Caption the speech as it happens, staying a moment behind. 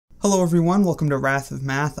Hello everyone, welcome to Wrath of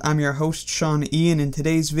Math. I'm your host, Sean E, and in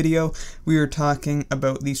today's video, we are talking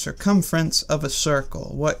about the circumference of a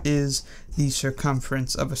circle. What is the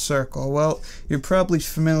circumference of a circle? Well, you're probably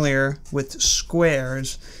familiar with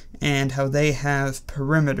squares and how they have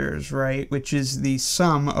perimeters, right? Which is the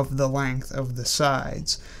sum of the length of the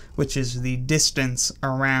sides, which is the distance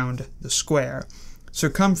around the square.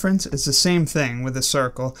 Circumference is the same thing with a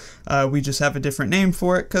circle. We just have a different name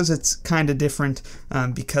for it because it's kind of different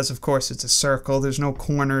because, of course, it's a circle. There's no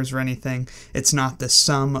corners or anything. It's not the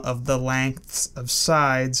sum of the lengths of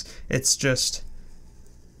sides. It's just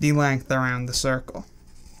the length around the circle.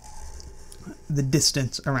 The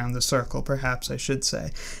distance around the circle, perhaps I should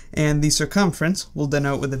say. And the circumference, we'll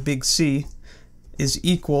denote with a big C, is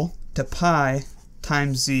equal to pi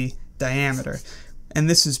times the diameter. And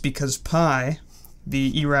this is because pi,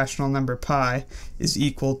 the irrational number pi, is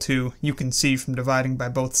equal to, you can see from dividing by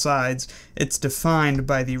both sides, it's defined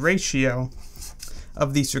by the ratio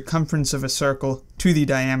of the circumference of a circle to the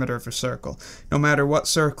diameter of a circle. No matter what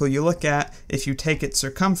circle you look at, if you take its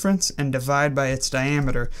circumference and divide by its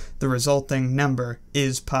diameter, the resulting number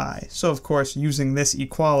is pi. So of course, using this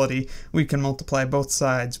equality, we can multiply both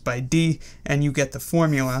sides by d, and you get the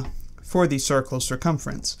formula for the circle's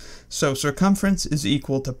circumference. So circumference is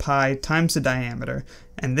equal to pi times the diameter,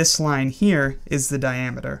 and this line here is the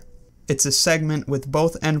diameter. It's a segment with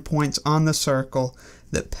both endpoints on the circle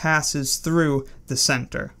that passes through the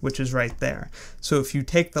center, which is right there. So if you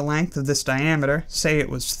take the length of this diameter, say it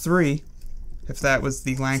was 3, if that was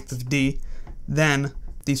the length of d, then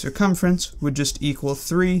the circumference would just equal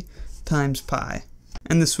 3 times pi.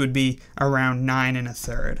 And this would be around 9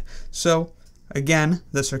 1/3. So again,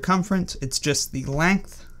 the circumference, it's just the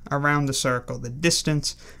length around the circle, the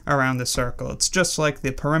distance around the circle. It's just like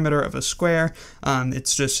the perimeter of a square.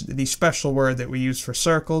 It's just the special word that we use for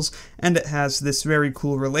circles, and it has this very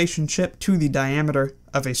cool relationship to the diameter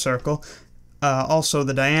of a circle. Also,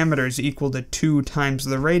 the diameter is equal to 2 times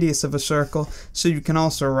the radius of a circle, so you can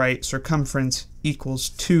also write circumference equals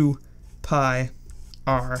 2 pi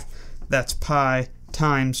r. That's pi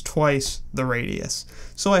times twice the radius.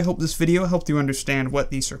 So I hope this video helped you understand what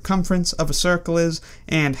the circumference of a circle is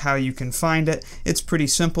and how you can find it. It's pretty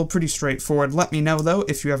simple, pretty straightforward. Let me know though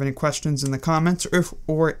if you have any questions in the comments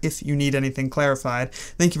or if you need anything clarified.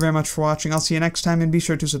 Thank you very much for watching. I'll see you next time, and be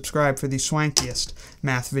sure to subscribe for the swankiest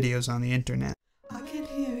math videos on the internet. I can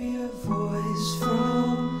hear your voice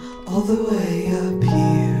from all the way up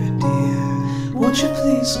here, dear. Won't you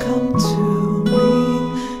please come to me?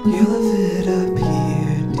 You'll love it up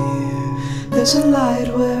here, dear. There's a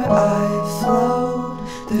light where I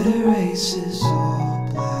float that erases